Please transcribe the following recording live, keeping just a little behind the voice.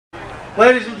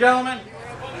Ladies and gentlemen,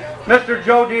 Mr.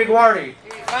 Joe DioGuardi.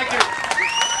 Thank you.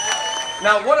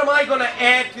 Now, what am I going to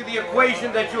add to the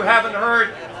equation that you haven't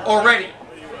heard already?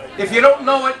 If you don't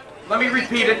know it, let me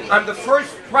repeat it. I'm the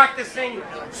first practicing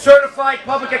certified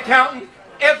public accountant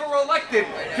ever elected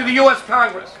to the U.S.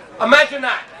 Congress. Imagine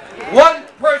that. One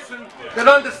person that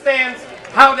understands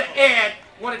how to add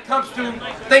when it comes to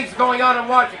things going on in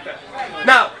Washington.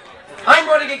 Now, I'm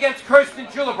running against Kirsten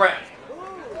Gillibrand.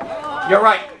 You're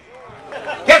right.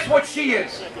 Guess what she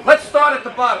is? Let's start at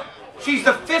the bottom. She's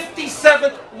the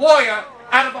 57th lawyer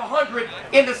out of 100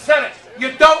 in the Senate.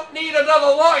 You don't need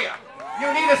another lawyer.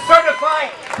 You need a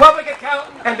certified public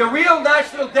accountant. And the real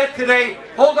national debt today,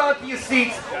 hold on to your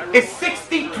seats, is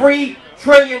 $63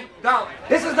 trillion.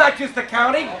 This is not just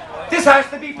accounting. This has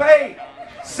to be paid.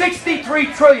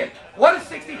 $63 trillion. What is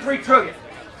 $63 trillion?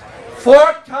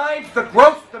 4 times the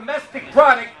gross domestic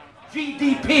product,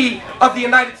 GDP, of the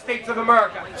United States of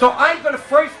America. So I'm going to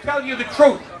first tell you the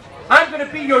truth. I'm going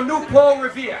to be your new Paul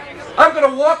Revere. I'm going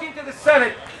to walk into the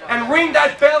Senate and ring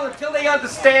that bell until they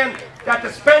understand that the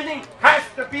spending has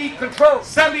to be controlled.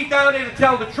 Send me down there to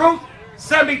tell the truth.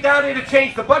 Send me down there to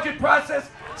change the budget process.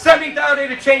 Send me down there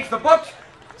to change the books.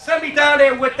 Send me down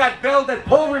there with that bell that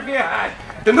Paul Revere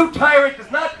had. The new tyrant is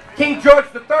not King George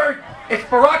III. It's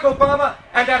Barack Obama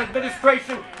and that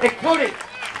administration, including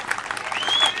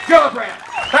Gillibrand.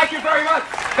 Thank you very much.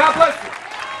 God bless you.